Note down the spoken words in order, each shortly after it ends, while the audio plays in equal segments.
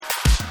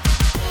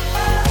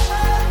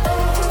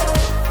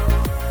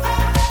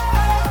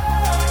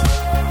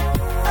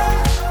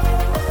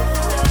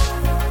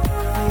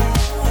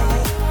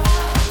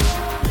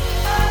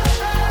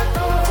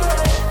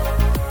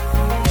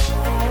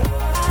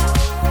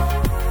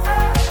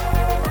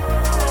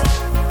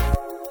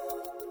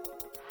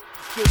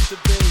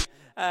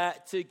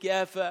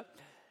together.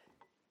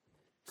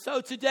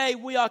 So today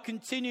we are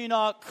continuing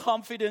our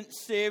confidence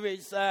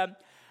series. And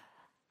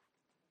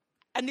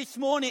this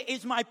morning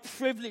is my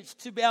privilege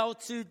to be able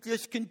to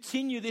just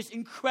continue this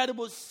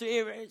incredible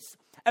series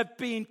of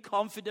being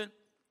confident.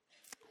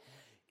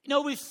 You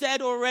know, we've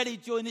said already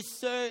during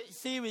this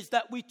series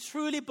that we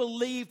truly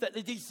believe that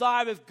the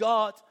desire of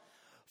God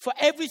for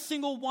every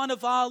single one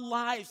of our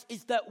lives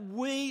is that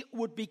we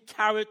would be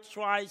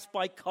characterized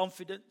by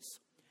confidence.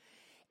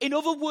 In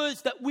other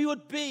words, that we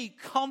would be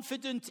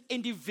confident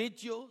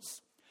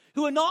individuals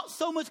who are not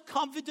so much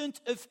confident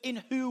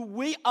in who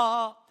we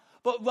are,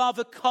 but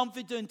rather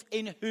confident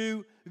in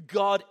who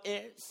God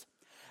is.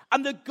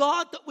 And the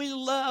God that we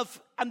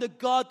love and the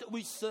God that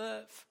we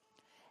serve,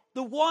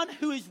 the one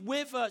who is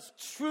with us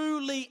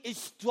truly is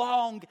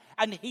strong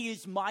and he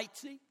is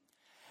mighty.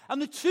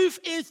 And the truth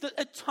is that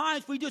at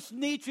times we just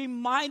need to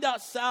remind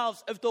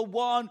ourselves of the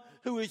one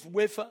who is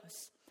with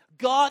us.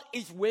 God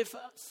is with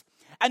us.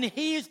 And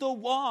he is the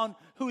one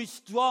who is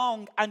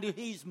strong and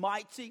he is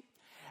mighty.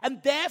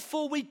 And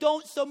therefore we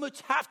don't so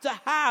much have to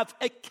have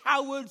a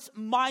coward's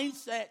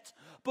mindset,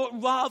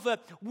 but rather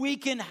we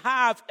can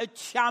have a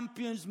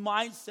champion's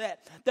mindset,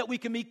 that we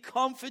can be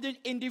confident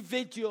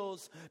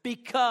individuals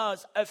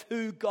because of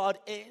who God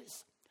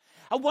is.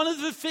 And one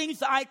of the things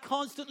that I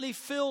constantly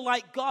feel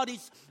like God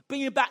is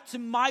bringing back to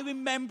my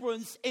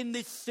remembrance in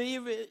this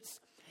series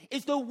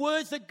is the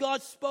words that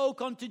God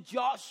spoke unto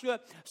Joshua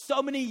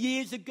so many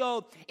years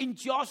ago in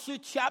Joshua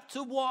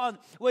chapter 1,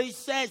 where he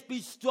says,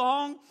 be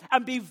strong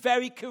and be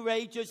very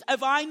courageous.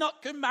 Have I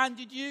not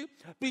commanded you?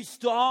 Be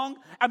strong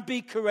and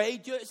be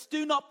courageous.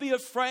 Do not be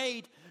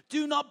afraid.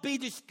 Do not be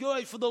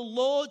discouraged, for the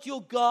Lord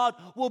your God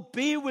will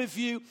be with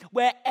you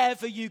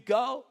wherever you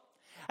go.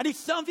 And it's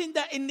something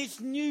that in this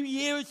new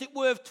year, as it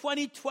were, of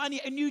 2020,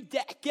 a new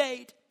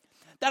decade,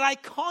 that I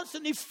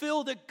constantly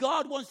feel that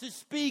God wants to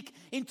speak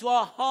into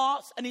our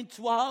hearts and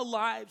into our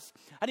lives.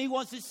 And he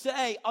wants to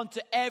say unto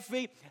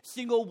every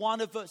single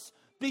one of us,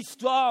 be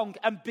strong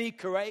and be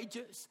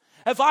courageous.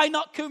 Have I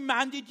not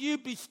commanded you,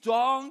 be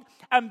strong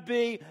and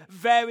be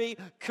very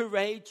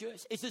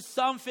courageous? It's just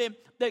something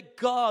that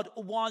God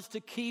wants to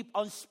keep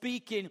on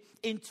speaking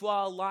into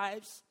our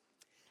lives.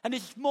 And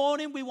this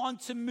morning we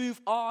want to move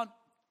on.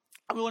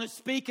 And we want to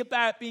speak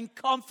about being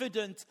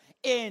confident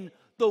in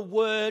the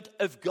Word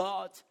of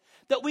God.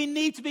 That we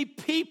need to be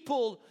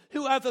people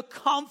who have a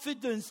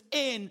confidence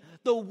in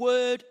the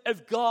Word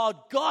of God.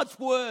 God's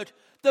Word,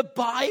 the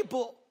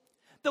Bible.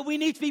 That we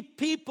need to be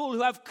people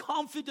who have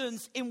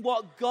confidence in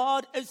what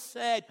God has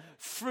said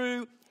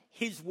through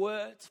His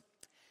Word.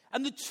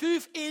 And the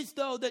truth is,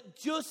 though, that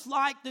just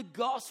like the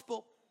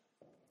gospel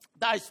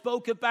that I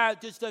spoke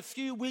about just a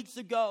few weeks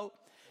ago,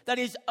 that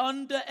is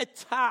under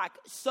attack,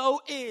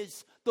 so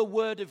is the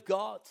Word of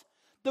God.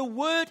 The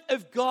Word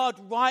of God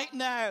right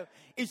now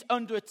is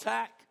under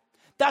attack.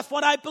 That's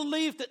what I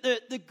believe that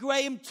the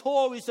Graham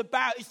Tour is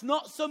about. It's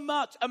not so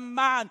much a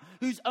man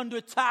who's under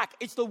attack.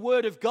 It's the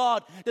Word of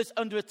God that's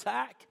under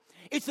attack.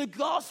 It's the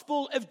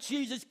gospel of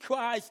Jesus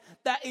Christ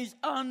that is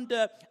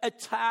under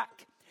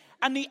attack.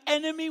 And the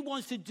enemy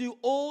wants to do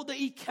all that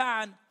he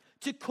can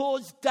to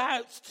cause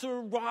doubts to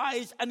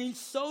arise, and in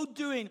so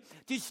doing,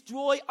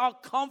 destroy our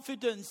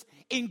confidence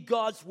in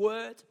God's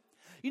Word.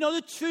 You know,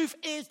 the truth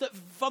is that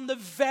from the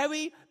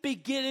very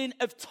beginning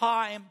of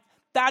time,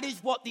 that is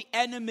what the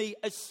enemy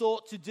has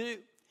sought to do.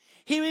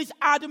 Here is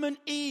Adam and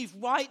Eve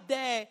right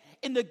there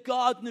in the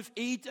Garden of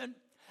Eden.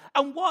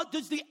 And what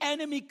does the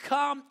enemy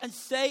come and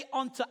say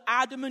unto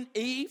Adam and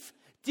Eve?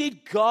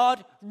 Did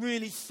God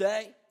really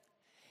say?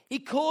 He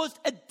caused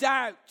a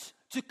doubt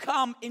to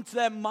come into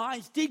their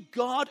minds. Did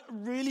God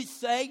really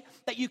say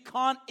that you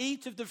can't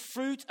eat of the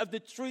fruit of the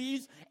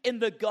trees in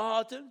the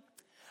garden?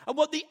 And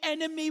what the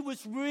enemy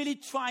was really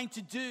trying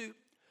to do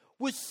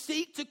was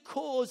seek to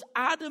cause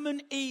Adam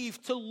and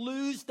Eve to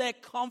lose their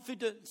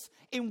confidence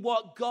in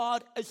what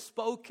God has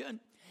spoken.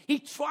 He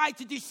tried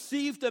to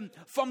deceive them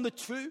from the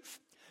truth.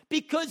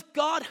 Because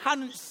God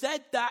hadn't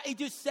said that, he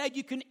just said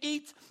you can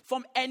eat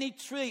from any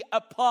tree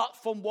apart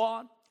from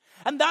one.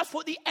 And that's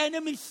what the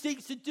enemy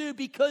seeks to do,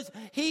 because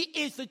he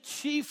is the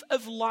chief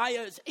of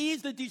liars. He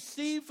is the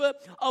deceiver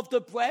of the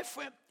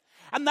brethren.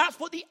 And that's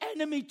what the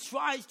enemy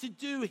tries to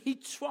do. He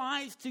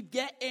tries to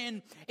get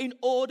in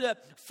order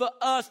for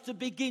us to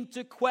begin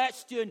to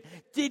question,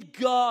 did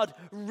God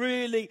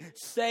really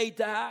say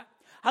that?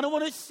 And I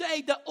want to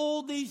say that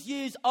all these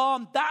years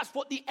on, that's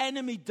what the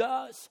enemy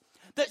does.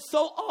 That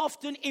so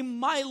often in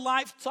my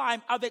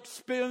lifetime, I've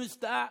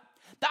experienced that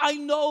I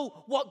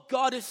know what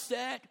God has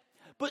said.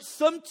 But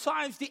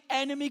sometimes the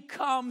enemy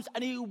comes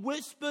and he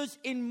whispers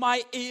in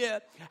my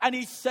ear and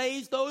he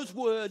says those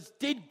words,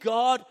 did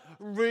God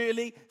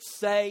really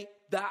say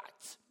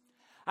that?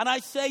 And I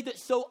say that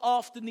so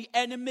often the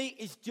enemy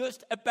is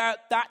just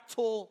about that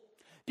tall,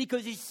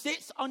 because he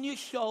sits on your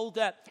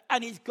shoulder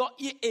and he's got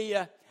your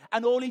ear,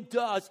 and all he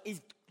does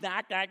is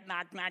nag, nag,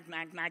 nag, nag,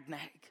 nag, nag, nag.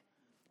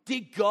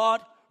 Did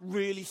God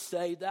really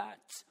say that?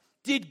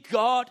 Did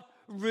God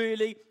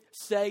really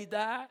say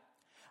that?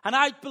 And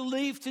I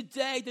believe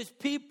today there's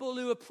people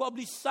who are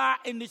probably sat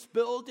in this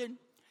building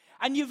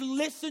and you've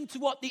listened to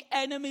what the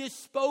enemy has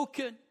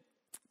spoken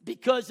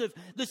because of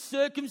the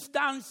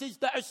circumstances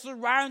that are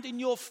surrounding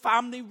your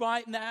family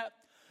right now.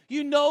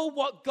 You know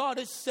what God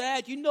has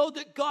said. You know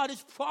that God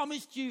has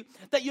promised you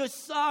that your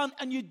son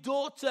and your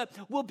daughter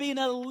will be in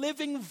a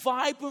living,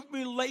 vibrant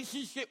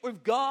relationship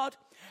with God.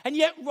 And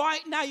yet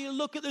right now you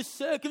look at the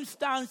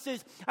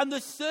circumstances and the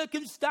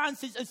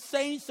circumstances are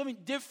saying something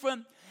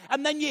different.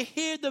 And then you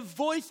hear the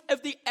voice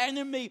of the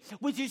enemy,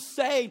 which is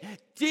saying,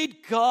 did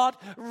God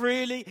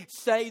really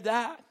say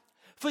that?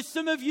 For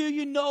some of you,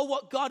 you know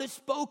what God has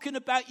spoken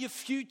about your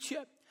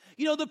future.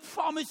 You know the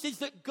promises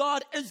that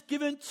God has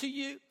given to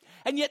you.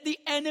 And yet the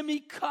enemy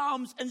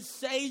comes and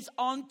says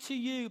unto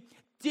you,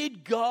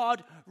 did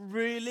God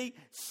really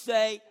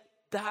say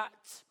that?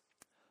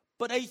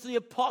 But as the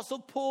Apostle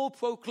Paul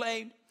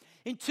proclaimed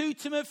in 2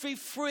 Timothy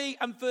 3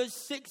 and verse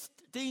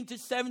 16 to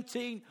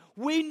 17,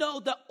 we know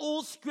that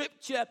all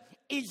scripture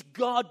is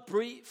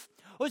God-breathed.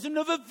 Or as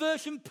another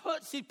version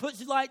puts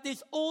it like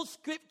this, all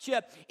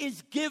scripture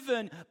is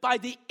given by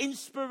the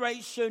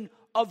inspiration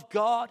of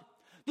God.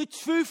 The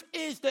truth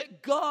is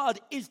that God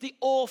is the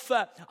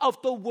author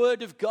of the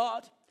Word of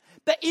God.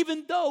 That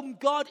even though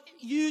God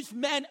used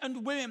men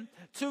and women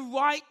to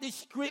write the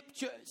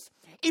scriptures,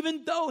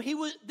 even though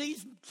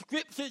these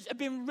scriptures have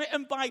been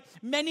written by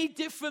many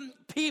different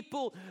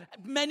people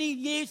many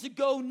years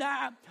ago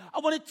now, I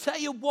want to tell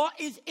you what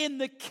is in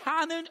the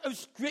canon of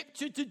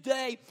scripture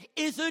today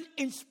isn't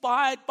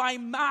inspired by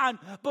man,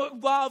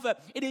 but rather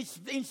it is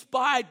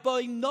inspired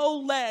by no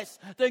less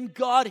than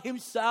God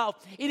himself.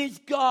 It is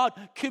God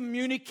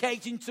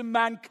communicating to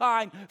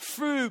mankind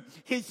through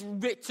his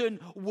written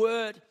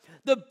word.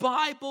 The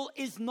Bible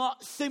is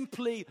not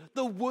simply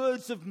the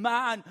words of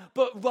man,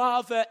 but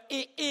rather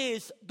it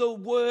is the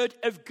word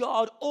of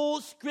God.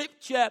 All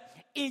scripture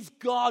is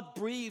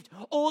God-breathed.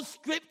 All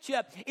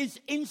scripture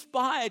is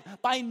inspired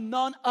by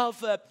none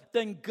other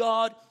than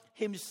God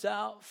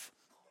himself.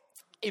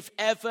 If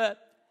ever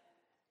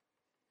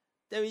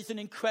there is an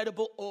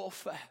incredible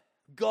author,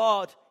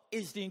 God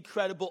is the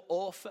incredible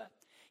author.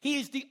 He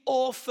is the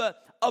author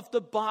of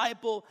the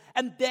Bible,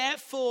 and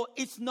therefore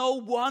it's no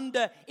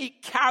wonder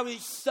it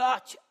carries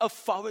such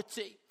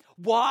authority.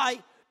 Why?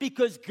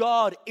 Because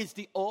God is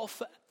the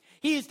author.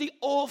 He is the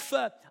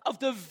author of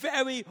the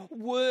very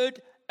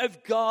word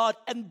of God,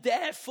 and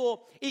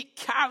therefore it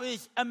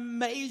carries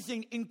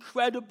amazing,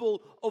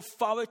 incredible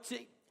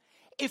authority.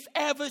 If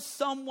ever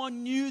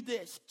someone knew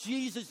this,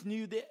 Jesus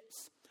knew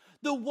this.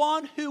 The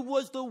one who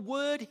was the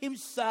Word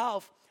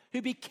himself,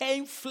 who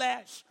became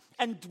flesh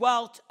and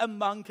dwelt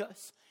among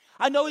us.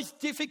 I know it's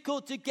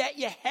difficult to get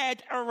your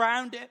head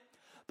around it,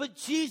 but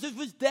Jesus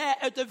was there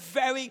at the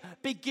very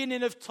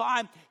beginning of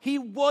time. He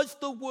was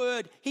the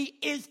Word, he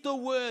is the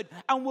Word,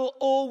 and will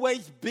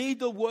always be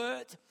the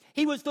Word.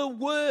 He was the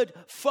Word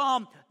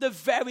from the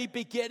very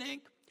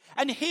beginning.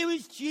 And here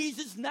is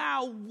Jesus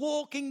now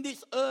walking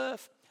this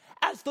earth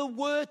as the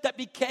Word that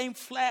became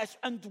flesh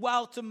and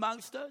dwelt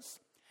amongst us.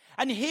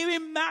 And here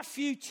in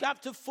Matthew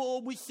chapter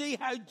 4, we see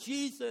how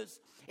Jesus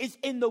is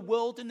in the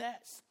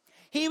wilderness.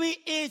 Here he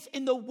is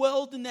in the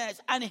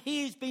wilderness, and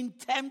he has been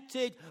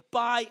tempted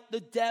by the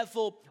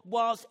devil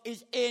whilst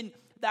he's in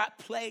that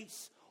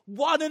place.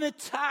 What an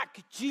attack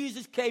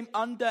Jesus came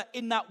under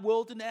in that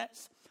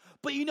wilderness.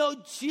 But you know,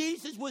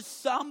 Jesus was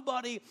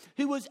somebody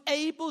who was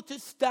able to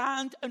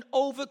stand and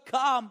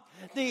overcome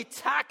the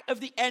attack of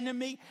the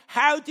enemy.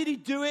 How did he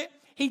do it?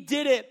 He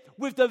did it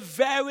with the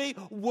very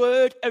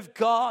word of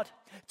God.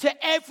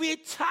 To every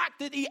attack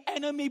that the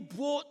enemy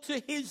brought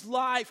to his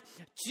life,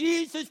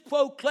 Jesus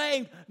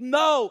proclaimed,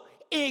 no,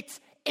 it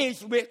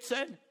is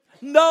written.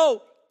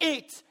 No,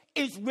 it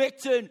is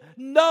written.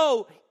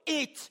 No,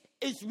 it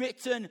is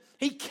written.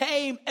 He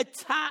came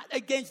attacked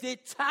against the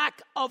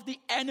attack of the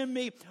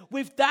enemy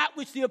with that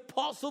which the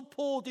Apostle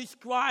Paul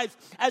describes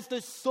as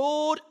the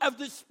sword of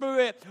the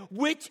Spirit,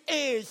 which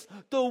is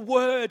the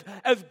word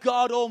of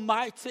God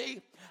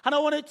Almighty. And I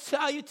want to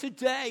tell you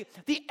today,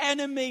 the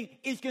enemy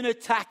is going to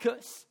attack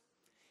us.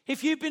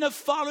 If you've been a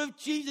follower of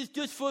Jesus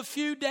just for a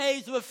few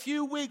days or a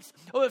few weeks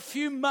or a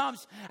few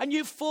months, and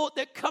you thought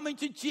that coming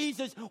to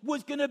Jesus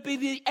was going to be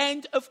the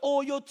end of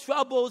all your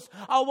troubles,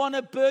 I want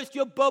to burst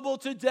your bubble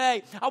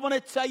today. I want to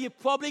tell you, you're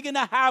probably going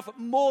to have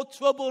more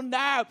trouble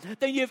now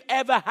than you've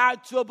ever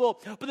had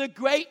trouble. But the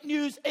great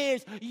news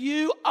is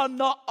you are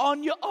not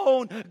on your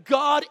own.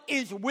 God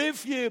is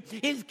with you.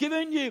 He's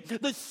given you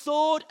the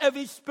sword of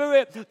his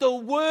Spirit, the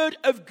word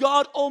of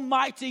God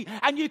Almighty,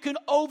 and you can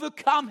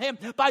overcome him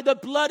by the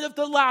blood of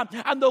the Lamb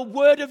and the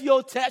word of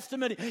your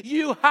testimony.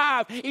 You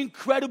have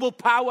incredible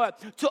power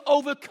to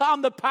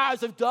overcome the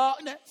powers of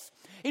darkness.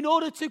 In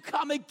order to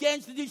come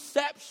against the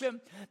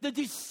deception, the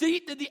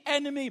deceit that the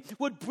enemy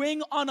would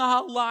bring on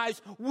our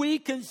lives, we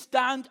can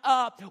stand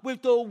up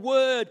with the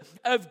word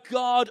of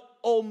God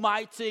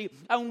Almighty,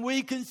 and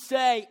we can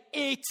say,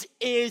 it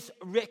is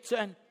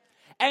written.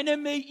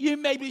 Enemy, you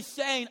may be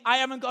saying, I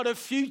haven't got a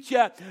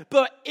future,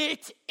 but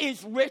it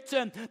is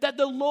written that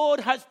the Lord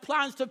has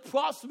plans to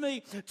prosper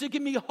me, to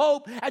give me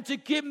hope, and to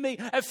give me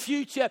a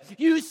future.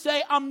 You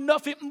say, I'm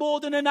nothing more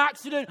than an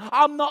accident.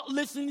 I'm not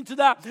listening to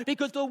that,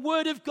 because the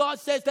word of God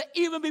says that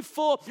even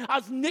before I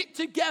was knit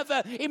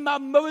together in my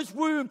mother's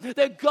womb,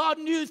 that God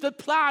knew the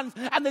plans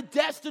and the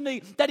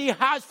destiny that he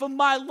has for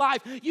my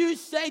life. You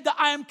say that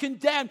I am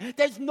condemned.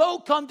 There's no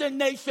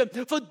condemnation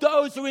for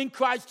those who are in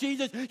Christ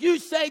Jesus. You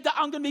say that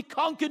I'm going to be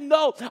conquered.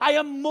 No, I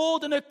am more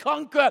than a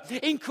conqueror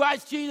in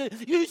Christ Jesus.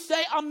 You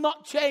say I'm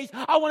not changed.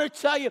 I want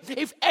to tell you,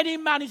 if any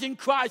man is in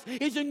Christ,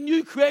 he's a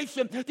new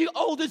creation. The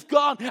old is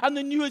gone and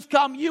the new has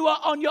come. You are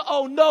on your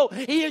own. No,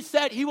 he has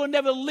said he will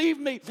never leave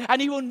me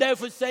and he will never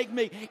forsake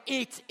me.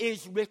 It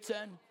is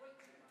written.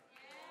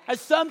 And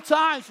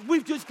sometimes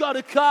we've just got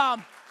to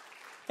come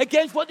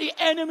against what the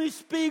enemy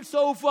speaks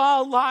over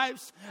our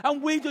lives,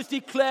 and we just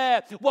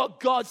declare what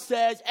God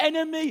says.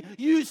 Enemy,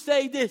 you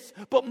say this,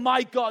 but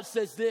my God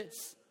says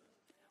this.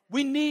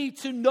 We need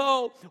to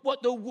know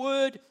what the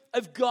word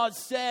of God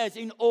says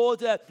in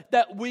order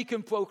that we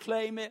can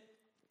proclaim it.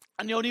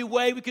 And the only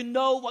way we can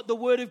know what the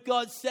word of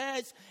God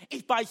says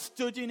is by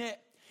studying it.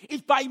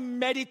 It's by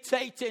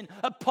meditating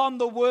upon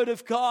the word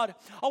of God.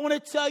 I want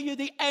to tell you,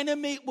 the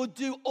enemy will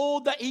do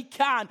all that he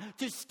can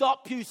to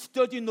stop you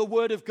studying the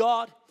word of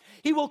God.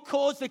 He will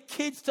cause the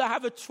kids to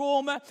have a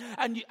trauma,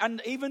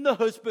 and even the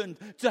husband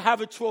to have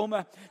a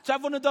trauma, to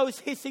have one of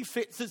those hissy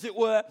fits, as it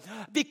were.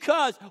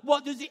 Because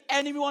what does the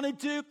enemy want to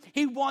do?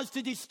 He wants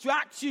to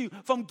distract you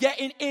from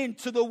getting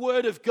into the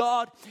word of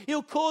God.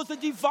 He'll cause the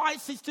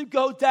devices to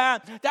go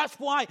down. That's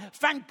why,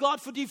 thank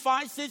God for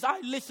devices. I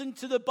listen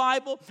to the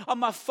Bible on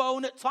my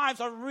phone at times.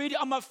 I read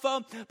it on my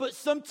phone. But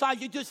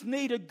sometimes you just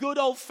need a good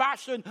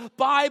old-fashioned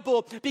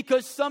Bible,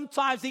 because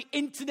sometimes the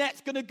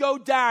internet's going to go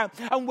down.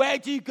 And where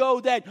do you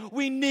go then?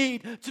 We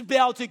need to be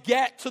able to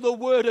get to the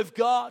word of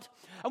God.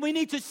 And we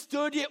need to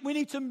study it. We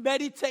need to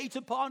meditate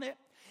upon it.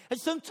 And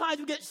sometimes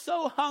we get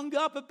so hung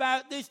up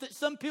about this that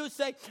some people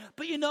say,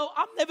 but you know,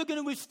 I'm never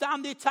going to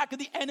withstand the attack of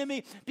the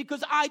enemy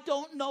because I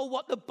don't know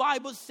what the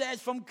Bible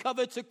says from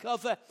cover to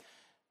cover.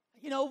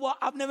 You know what?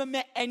 I've never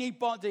met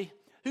anybody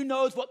who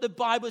knows what the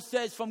Bible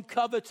says from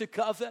cover to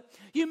cover.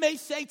 You may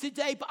say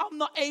today, but I'm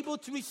not able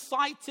to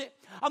recite it.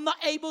 I'm not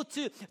able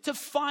to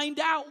find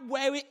out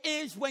where it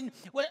is when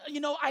you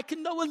know, I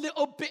can know a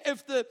little bit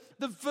of the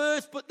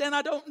verse, but then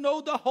I don't know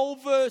the whole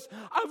verse.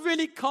 I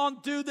really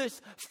can't do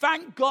this.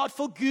 Thank God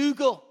for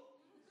Google.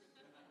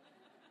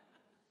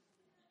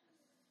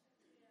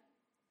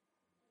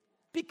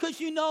 Because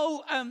you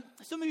know,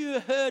 some of you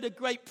have heard a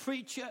great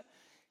preacher.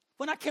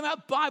 When I came out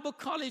of Bible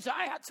college,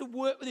 I had to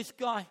work with this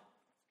guy.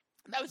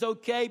 And that was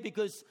okay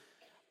because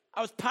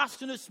I was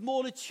pastoring a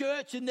smaller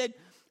church, and then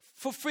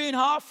for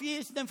 3.5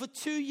 years, and then for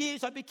 2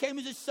 years, I became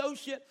his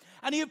associate.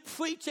 And he would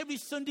preach every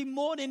Sunday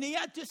morning. He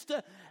had just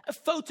a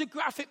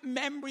photographic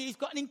memory. He's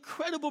got an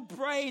incredible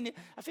brain.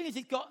 I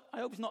think I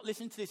hope he's not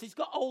listening to this. He's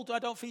got older. I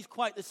don't think he's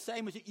quite the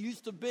same as it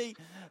used to be.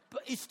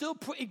 But he's still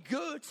pretty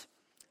good.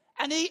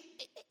 And he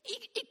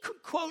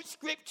could quote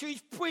scripture.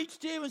 He's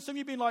preached here, and some of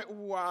you have been like,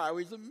 wow,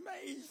 he's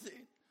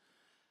amazing.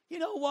 You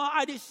know what?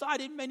 I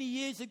decided many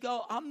years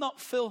ago, I'm not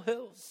Phil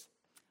Hills.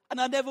 And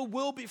I never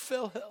will be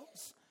Phil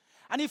Hills.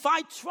 And if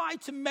I try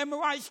to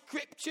memorize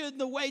scripture in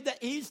the way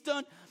that he's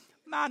done,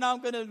 man, I'm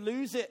going to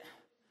lose it.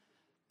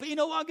 But you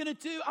know what I'm going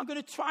to do? I'm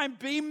going to try and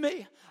be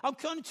me. I'm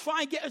going to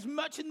try and get as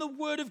much in the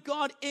word of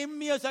God in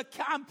me as I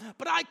can.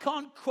 But I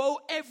can't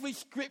quote every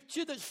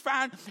scripture that's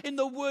found in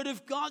the word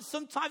of God.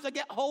 Sometimes I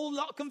get a whole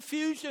lot of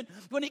confusion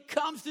when it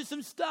comes to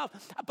some stuff.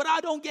 But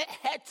I don't get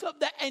heads up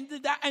that end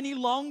of that any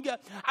longer.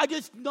 I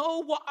just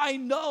know what I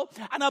know.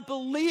 And I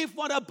believe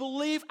what I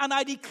believe. And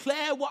I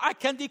declare what I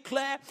can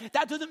declare.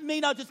 That doesn't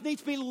mean I just need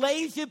to be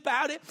lazy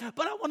about it.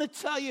 But I want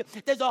to tell you,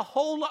 there's a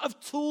whole lot of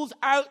tools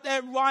out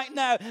there right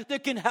now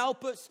that can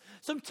help us.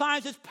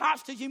 Sometimes as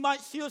pastors, you might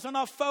see us on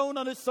our phone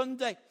on a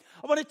Sunday.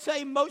 I want to tell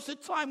you, most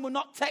of the time we're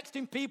not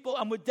texting people,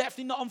 and we're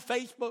definitely not on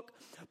Facebook.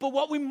 But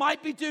what we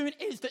might be doing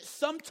is that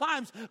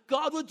sometimes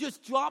God will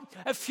just drop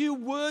a few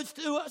words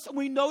to us, and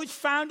we know it's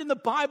found in the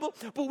Bible,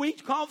 but we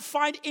can't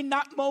find it in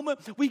that moment.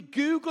 We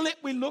Google it,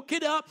 we look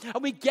it up,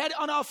 and we get it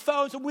on our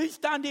phones, and we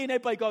stand here and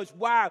everybody goes,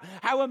 wow,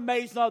 how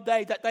amazing are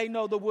they that they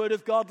know the word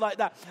of God like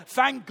that.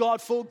 Thank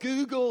God for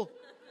Google.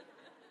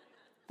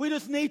 We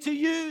just need to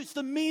use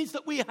the means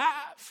that we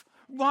have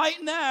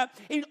right now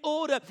in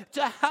order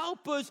to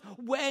help us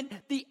when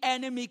the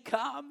enemy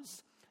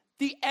comes.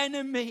 The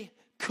enemy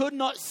could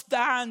not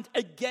stand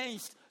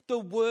against the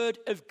word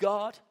of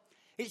God.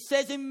 It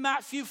says in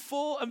Matthew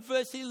 4 and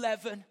verse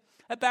 11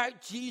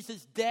 about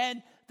Jesus,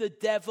 then the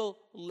devil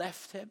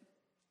left him.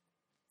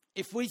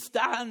 If we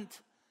stand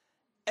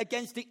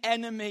against the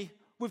enemy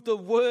with the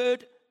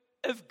word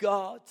of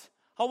God,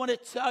 I want to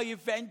tell you,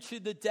 eventually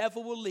the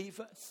devil will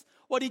leave us.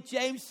 What did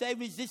James say?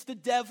 Resist the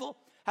devil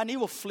and he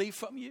will flee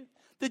from you.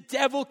 The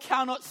devil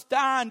cannot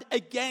stand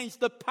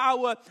against the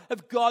power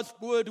of God's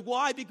word.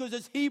 Why? Because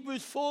as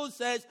Hebrews 4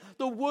 says,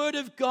 the word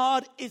of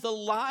God is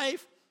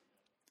alive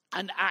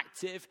and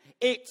active.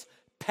 It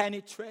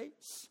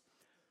penetrates.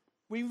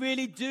 We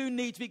really do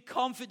need to be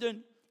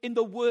confident in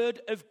the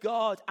Word of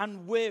God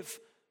and with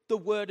the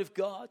Word of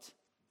God.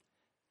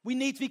 We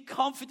need to be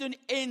confident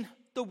in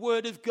the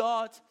Word of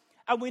God,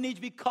 and we need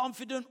to be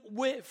confident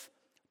with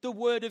the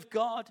Word of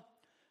God.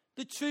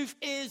 The truth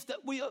is that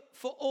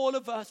for all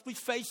of us, we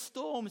face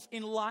storms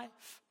in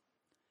life.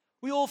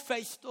 We all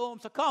face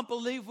storms. I can't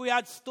believe we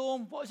had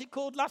storm, what was it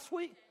called last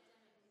week?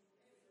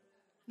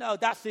 No,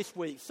 that's this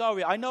week.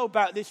 Sorry, I know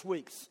about this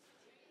week's.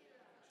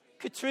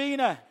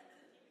 Katrina.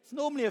 It's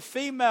normally a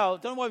female.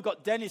 Don't know why we've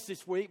got Dennis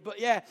this week, but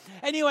yeah.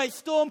 Anyway,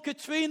 Storm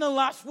Katrina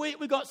last week.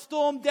 We got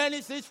Storm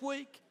Dennis this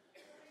week.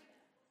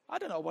 I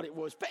don't know what it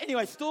was. But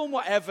anyway, Storm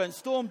whatever and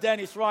Storm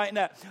Dennis right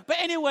now. But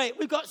anyway,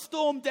 we've got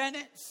Storm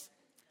Dennis.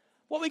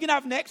 What are we going to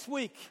have next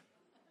week?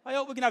 I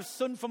hope we're going to have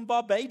sun from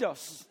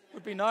Barbados.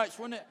 Would be nice,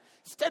 wouldn't it?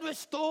 Instead of a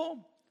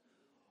storm.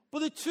 But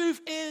the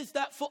truth is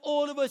that for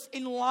all of us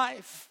in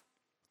life,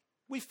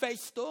 we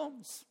face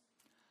storms.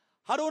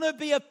 I don't want to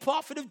be a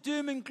prophet of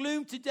doom and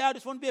gloom today. I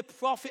just want to be a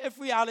prophet of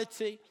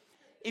reality.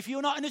 If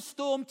you're not in a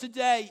storm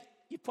today,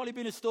 you'll probably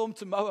be in a storm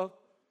tomorrow.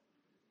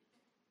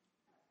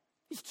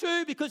 It's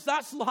true, because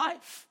that's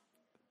life.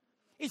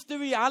 It's the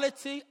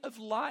reality of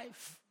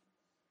life.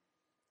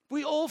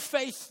 We all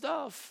face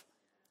stuff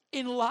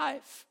in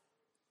life.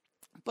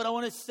 But I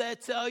want to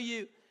tell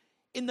you,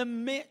 in the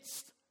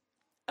midst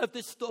of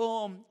the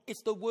storm,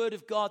 it's the Word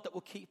of God that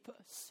will keep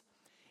us.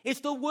 It's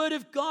the Word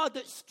of God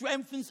that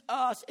strengthens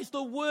us. It's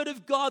the Word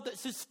of God that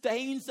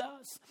sustains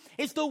us.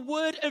 It's the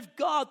Word of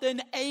God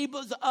that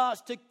enables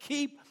us to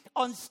keep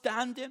on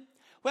standing.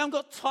 We haven't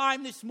got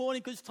time this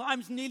morning because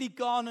time's nearly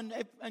gone, and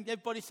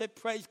everybody said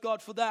praise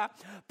God for that.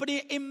 But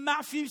in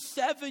Matthew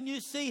 7,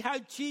 you see how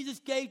Jesus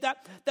gave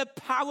the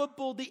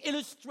parable, the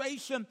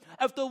illustration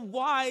of the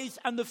wise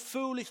and the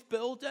foolish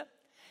builder.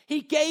 He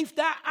gave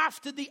that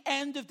after the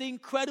end of the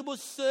incredible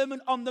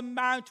Sermon on the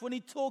Mount, when he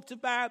talked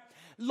about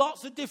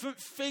lots of different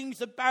things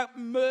about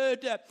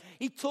murder.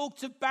 He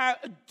talked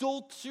about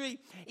adultery.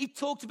 He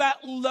talked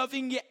about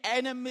loving your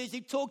enemies.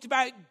 He talked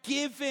about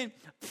giving,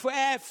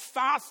 prayer,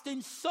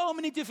 fasting, so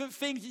many different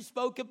things he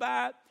spoke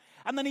about.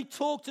 And then he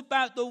talked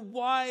about the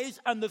wise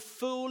and the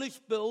foolish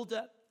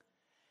builder.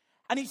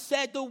 And he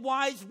said the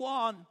wise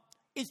one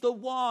is the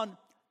one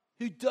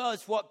who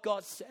does what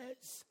God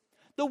says.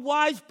 The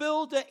wise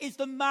builder is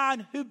the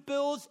man who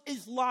builds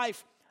his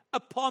life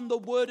upon the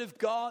Word of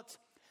God,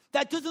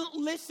 that doesn't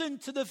listen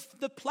to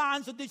the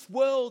plans of this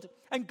world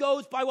and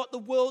goes by what the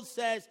world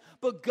says,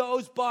 but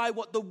goes by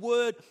what the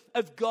Word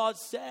of God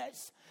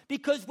says.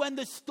 Because when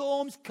the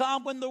storms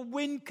come, when the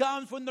wind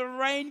comes, when the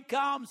rain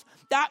comes,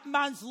 that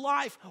man's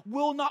life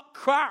will not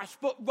crash,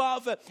 but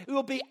rather it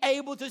will be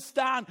able to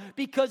stand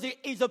because it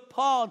is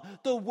upon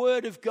the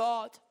Word of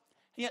God.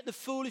 And yet the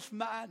foolish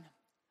man,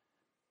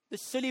 the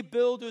silly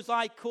builder, as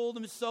I call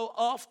them so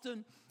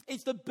often,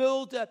 is the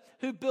builder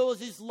who builds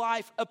his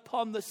life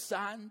upon the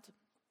sand.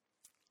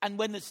 And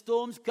when the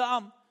storms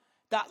come,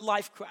 that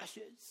life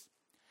crashes.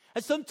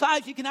 And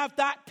sometimes you can have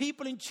that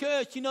people in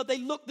church, they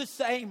look the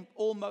same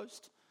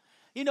almost.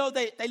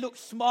 They look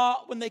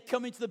smart when they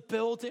come into the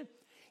building.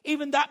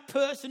 Even that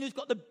person who's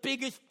got the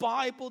biggest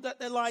Bible, that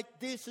they're like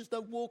this as they're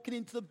walking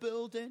into the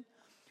building.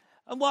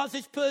 And whilst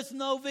this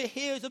person over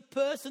here is a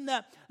person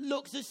that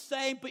looks the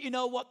same, but you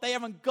know what? They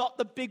haven't got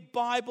the big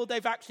Bible.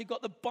 They've actually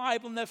got the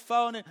Bible on their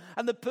phone.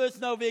 And the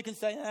person over here can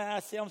say,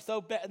 see, I'm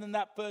so better than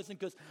that person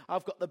because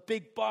I've got the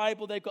big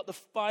Bible. They've got the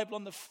Bible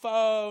on the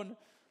phone.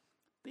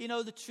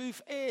 But the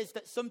truth is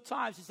that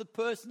sometimes it's the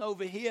person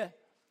over here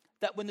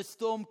that when the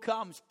storm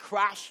comes,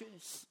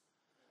 crashes.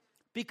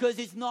 Because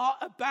it's not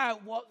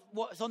about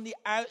what's on the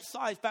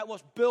outside. It's about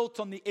what's built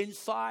on the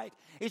inside.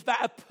 It's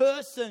about a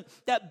person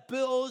that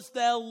builds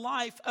their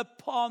life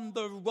upon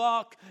the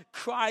rock,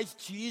 Christ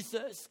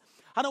Jesus.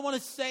 And I want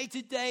to say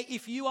today,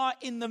 if you are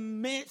in the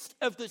midst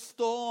of the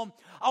storm,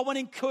 I want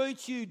to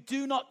encourage you,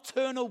 do not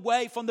turn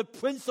away from the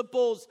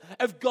principles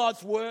of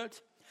God's word.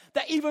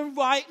 That even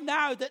right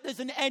now, that there's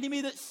an enemy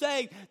that's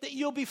saying that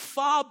you'll be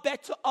far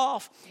better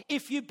off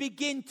if you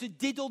begin to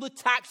diddle the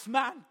tax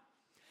man.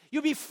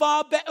 You'll be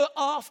far better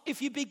off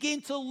if you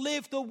begin to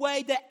live the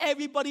way that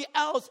everybody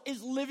else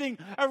is living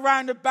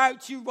around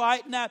about you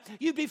right now.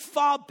 You'd be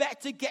far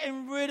better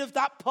getting rid of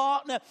that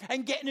partner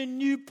and getting a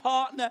new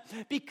partner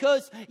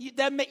because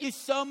they'll make you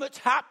so much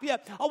happier.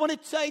 I want to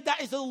tell you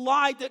that is a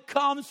lie that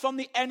comes from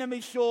the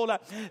enemy, Shawla.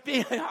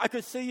 I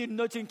could see you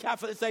nudging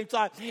Kath at the same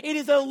time. It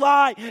is a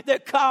lie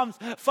that comes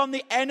from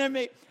the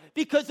enemy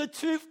because the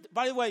truth,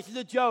 by the way, this is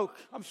a joke.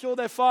 I'm sure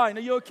they're fine.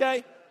 Are you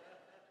okay?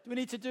 Do we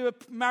need to do a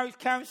marriage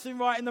counseling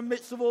right in the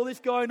midst of all this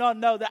going on?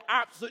 No, they're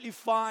absolutely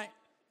fine.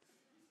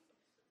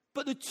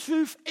 But the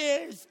truth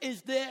is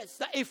this,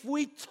 that if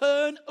we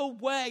turn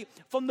away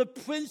from the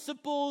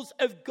principles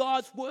of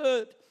God's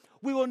word,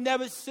 we will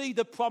never see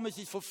the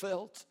promises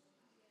fulfilled.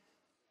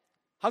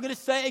 I'm going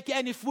to say it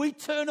again. If we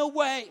turn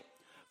away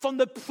from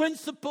the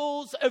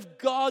principles of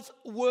God's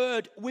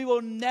word, we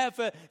will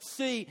never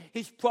see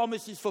his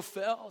promises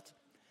fulfilled.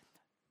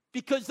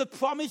 Because the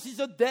promises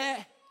are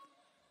there.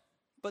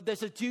 But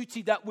there's a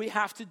duty that we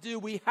have to do.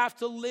 We have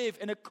to live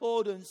in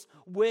accordance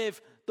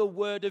with the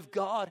Word of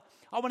God.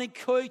 I want to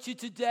encourage you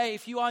today,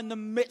 if you are in the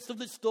midst of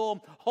the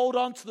storm, hold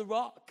on to the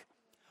rock.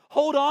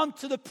 Hold on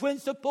to the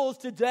principles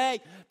today,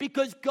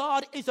 because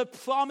God is a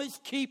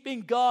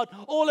promise-keeping God.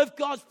 All of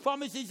God's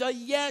promises are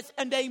yes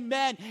and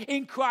amen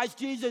in Christ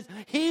Jesus.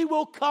 He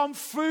will come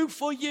through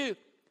for you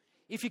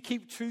if you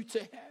keep true to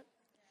Him.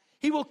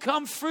 He will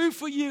come through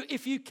for you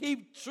if you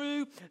keep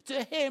true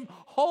to Him.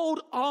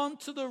 Hold on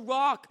to the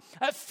rock,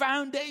 a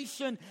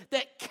foundation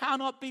that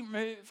cannot be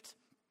moved.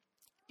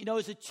 You know,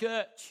 as a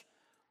church,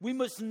 we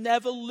must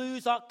never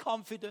lose our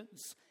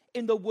confidence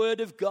in the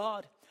Word of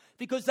God.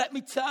 Because let me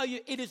tell you,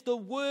 it is the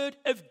Word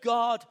of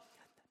God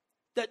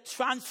that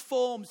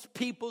transforms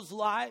people's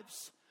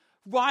lives.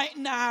 Right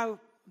now,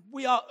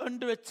 we are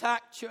under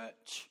attack,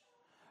 church.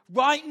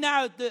 Right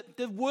now,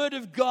 the Word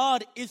of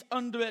God is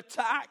under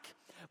attack.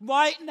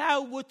 Right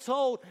now, we're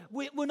told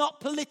we're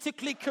not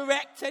politically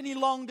correct any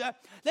longer.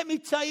 Let me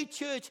tell you,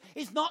 church,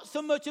 it's not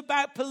so much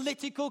about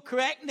political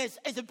correctness.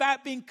 It's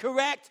about being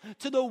correct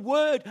to the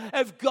Word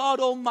of God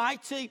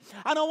Almighty.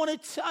 And I want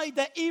to tell you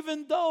that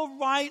even though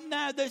right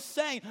now they're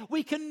saying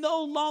we can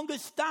no longer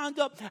stand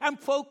up and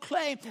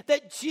proclaim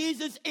that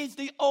Jesus is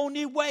the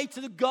only way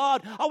to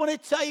God, I want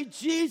to tell you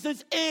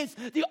Jesus is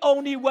the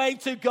only way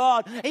to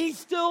God. He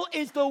still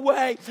is the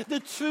way,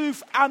 the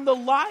truth, and the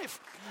life.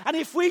 And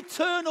if we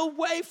turn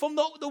away from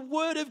the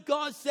Word of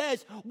God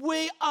says,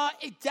 we are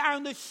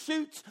down the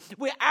chute,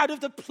 we're out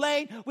of the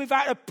plane,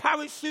 without a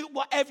parachute,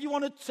 whatever you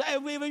want to say,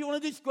 whatever you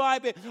want to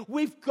describe it,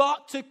 we've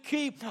got to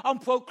keep on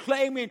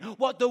proclaiming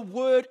what the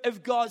Word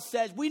of God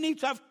says. We need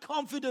to have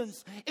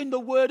confidence in the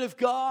Word of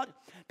God,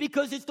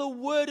 because it's the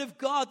Word of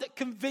God that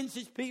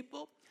convinces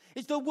people.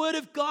 It's the Word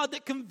of God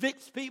that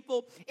convicts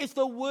people. It's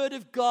the Word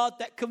of God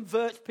that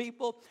converts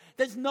people.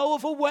 There's no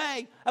other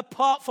way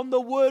apart from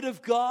the Word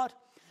of God.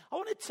 I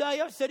want to tell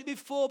you, I've said it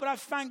before, but I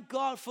thank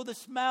God for the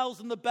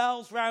smells and the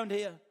bells around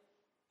here.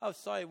 Oh,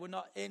 sorry, we're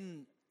not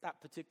in that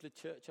particular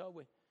church, are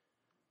we?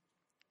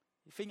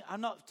 You think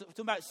I'm not talking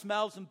about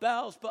smells and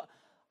bells, but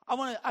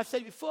I've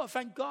said it before, I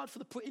thank God for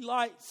the pretty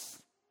lights.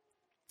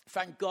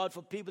 Thank God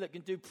for people that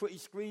can do pretty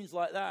screens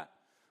like that.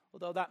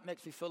 Although that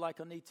makes me feel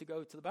like I need to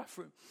go to the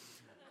bathroom.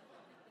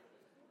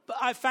 But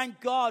I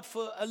thank God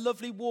for a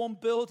lovely warm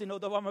building,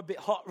 although I'm a bit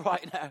hot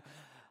right now.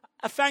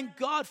 I thank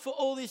God for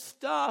all this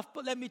stuff,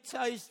 but let me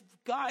tell you,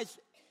 guys,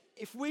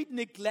 if we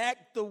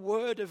neglect the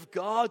Word of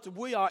God,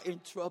 we are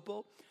in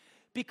trouble,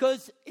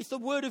 because it's the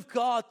Word of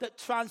God that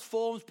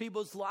transforms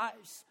people's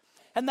lives.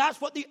 And that's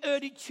what the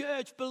early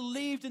church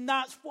believed, and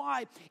that's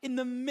why in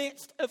the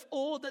midst of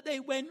all that they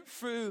went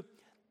through,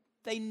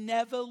 they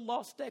never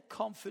lost their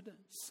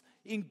confidence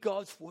in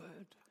God's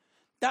Word.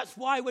 That's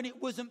why when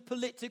it wasn't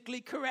politically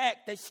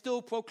correct, they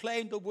still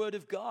proclaimed the Word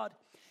of God.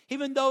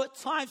 Even though at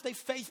times they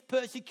faced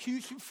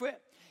persecution for it.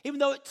 Even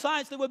though at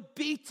times they were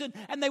beaten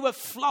and they were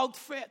flogged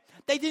for it.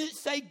 They didn't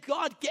say,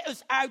 God, get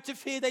us out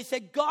of here. They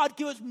said, God,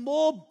 give us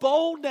more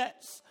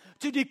boldness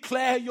to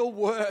declare your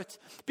word.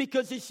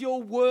 Because it's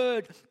your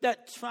word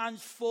that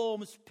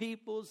transforms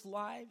people's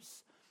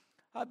lives.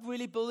 I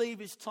really believe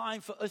it's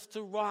time for us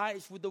to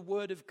rise with the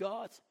Word of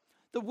God.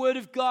 The Word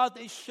of God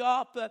that is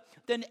sharper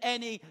than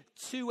any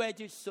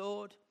two-edged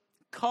sword.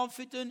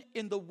 Confident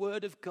in the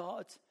Word of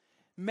God.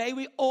 May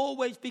we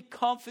always be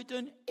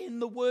confident in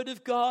the Word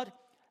of God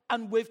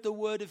and with the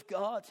Word of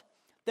God.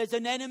 There's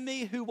an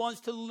enemy who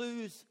wants to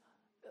lose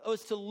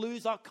us to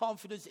lose our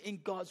confidence in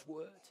God's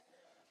Word.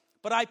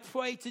 But I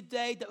pray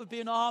today that there would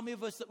be an army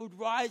of us that would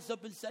rise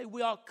up and say,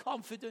 we are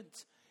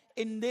confident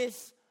in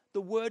this,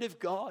 the Word of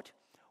God.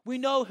 We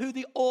know who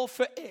the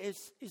author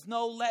is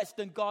no less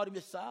than God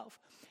Himself.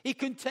 He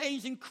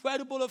contains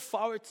incredible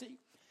authority.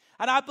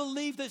 And I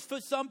believe that for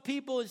some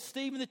people, as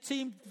Steve and the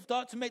team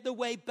start to make their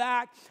way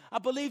back, I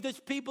believe there's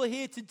people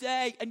here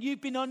today and you've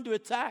been under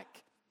attack.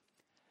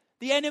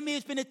 The enemy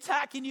has been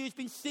attacking you, has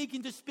been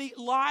seeking to speak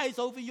lies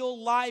over your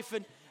life,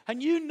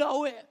 and you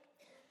know it.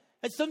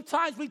 And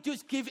sometimes we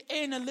just give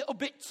in a little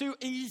bit too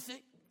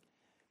easy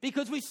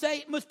because we say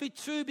it must be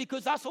true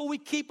because that's all we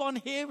keep on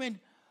hearing.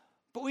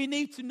 But we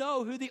need to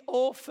know who the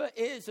author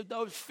is of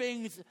those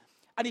things.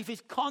 And if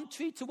it's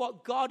contrary to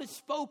what God has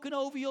spoken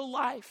over your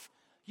life,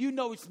 you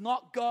know it's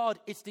not God,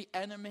 it's the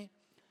enemy.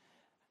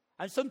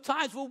 And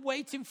sometimes we're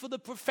waiting for the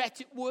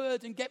prophetic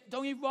word. And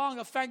don't get me wrong,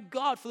 I thank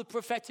God for the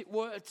prophetic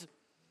word.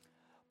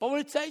 But I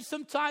want to tell you,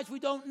 sometimes we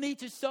don't need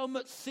to so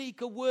much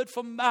seek a word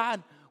from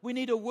man. We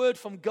need a word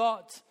from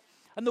God.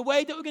 And the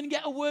way that we're going to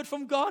get a word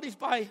from God is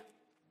by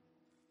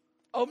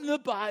opening the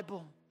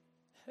Bible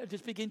and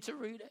just begin to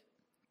read it.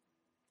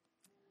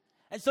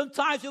 And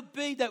sometimes it'll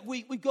be that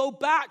we go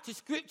back to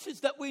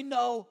scriptures that we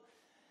know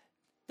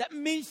that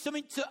means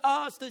something to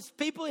us. There's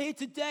people here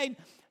today,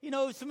 you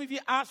know, some of you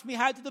asked me,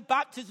 how did the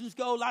baptisms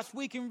go last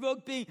week in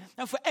rugby?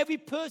 And for every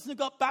person that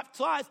got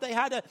baptized, they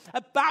had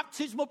a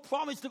baptismal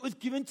promise that was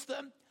given to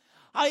them.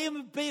 I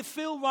even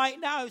feel right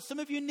now, some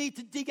of you need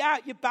to dig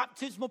out your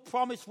baptismal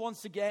promise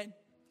once again.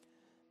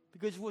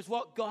 Because it was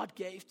what God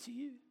gave to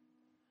you.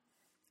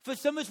 For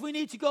some of us, we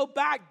need to go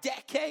back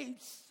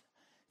decades.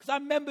 Because I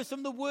remember some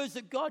of the words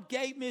that God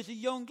gave me as a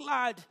young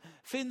lad,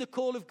 feeling the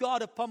call of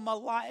God upon my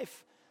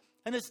life.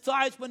 And there's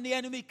times when the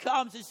enemy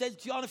comes and says,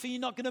 Jonathan, you're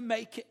not going to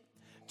make it.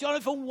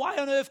 Jonathan, why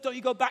on earth don't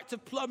you go back to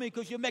plumbing?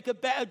 Because you'll make a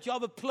better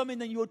job of plumbing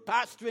than you would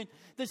pastoring.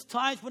 There's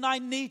times when I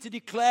need to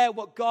declare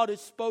what God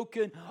has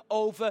spoken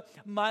over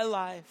my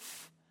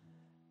life.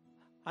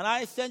 And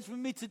I sense with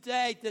me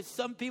today, there's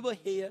some people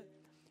here,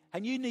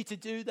 and you need to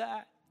do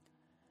that.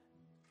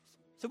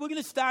 So we're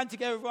going to stand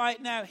together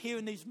right now here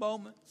in these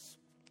moments.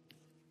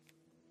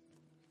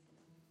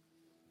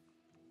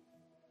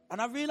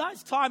 And I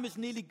realize time is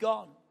nearly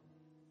gone.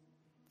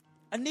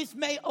 And this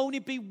may only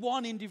be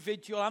one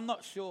individual, I'm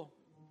not sure.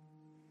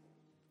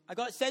 I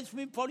got a sense from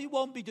it probably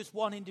won't be just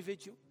one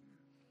individual.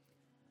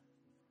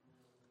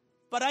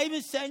 But I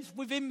even sense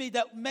within me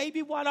that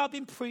maybe while I've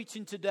been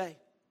preaching today,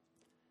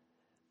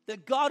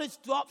 that God has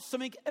dropped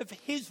something of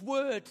His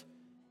word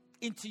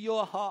into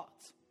your heart.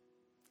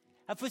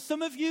 And for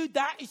some of you,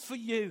 that is for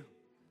you.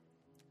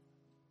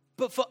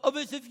 But for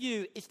others of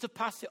you, it's to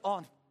pass it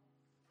on.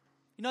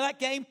 You know that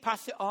game,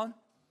 Pass It On?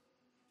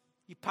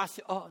 You pass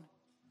it on.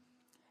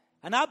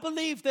 And I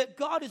believe that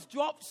God has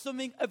dropped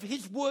something of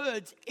His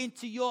words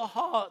into your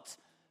heart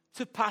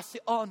to pass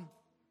it on.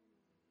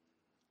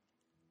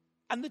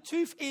 And the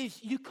truth is,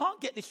 you can't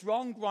get this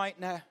wrong right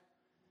now.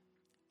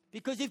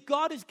 Because if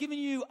God has given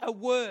you a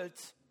word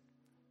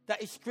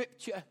that is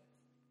scripture,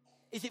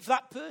 is it for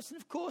that person?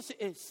 Of course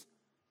it is.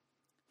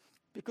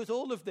 Because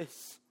all of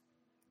this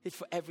is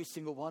for every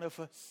single one of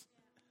us.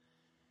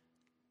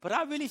 But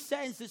I really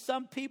sense there's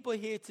some people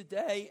here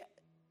today,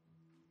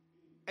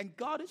 and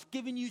God has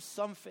given you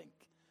something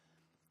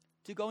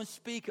to go and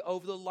speak it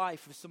over the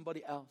life of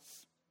somebody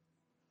else.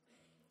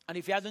 And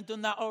if He hasn't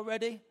done that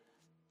already,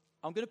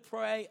 I'm going to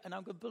pray and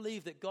I'm going to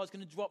believe that God's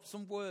going to drop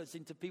some words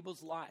into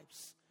people's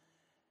lives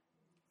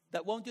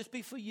that won't just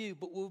be for you,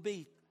 but will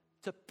be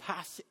to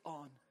pass it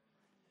on,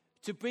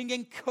 to bring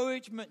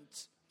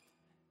encouragement,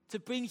 to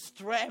bring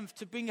strength,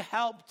 to bring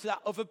help to that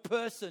other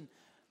person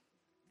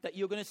that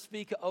you're going to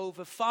speak it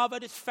over. Father, I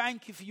just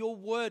thank you for your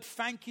word.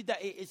 Thank you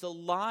that it is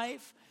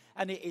alive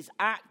and it is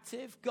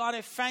active. God,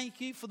 I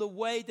thank you for the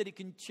way that it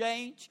can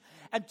change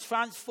and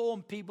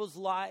transform people's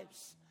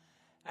lives.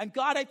 And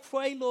God, I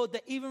pray, Lord,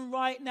 that even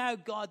right now,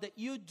 God, that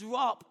you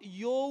drop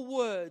your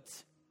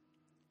words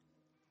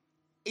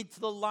into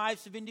the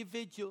lives of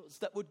individuals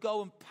that would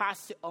go and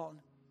pass it on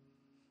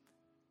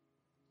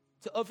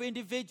to other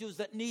individuals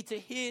that need to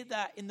hear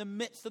that in the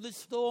midst of the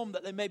storm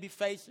that they may be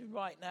facing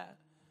right now.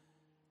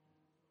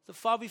 So,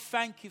 Father, we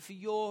thank you for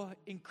your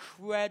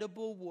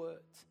incredible word.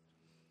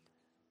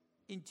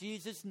 In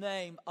Jesus'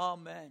 name,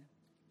 amen.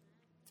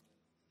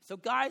 So,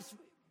 guys,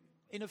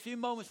 in a few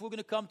moments, we're going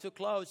to come to a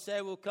close.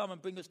 Sarah will come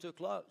and bring us to a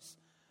close.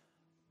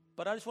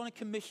 But I just want to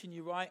commission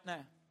you right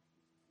now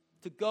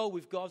to go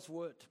with God's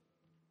word.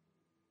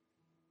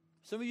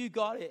 Some of you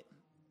got it.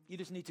 You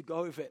just need to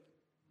go with it.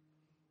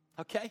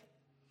 Okay?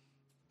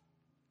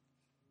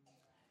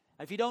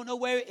 And if you don't know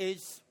where it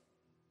is,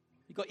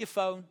 you got your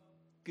phone,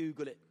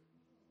 Google it.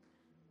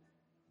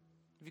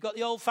 If you've got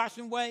the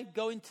old-fashioned way,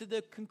 go into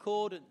the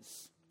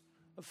concordance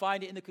and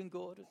find it in the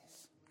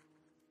concordance.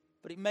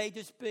 But it may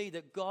just be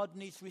that God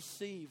needs to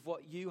receive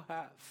what you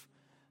have,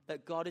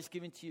 that God has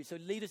given to you. So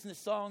lead us in the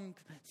song,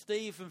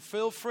 Steve, and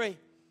feel free.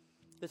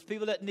 There's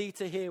people that need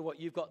to hear what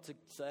you've got to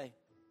say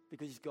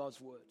because it's God's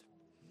word.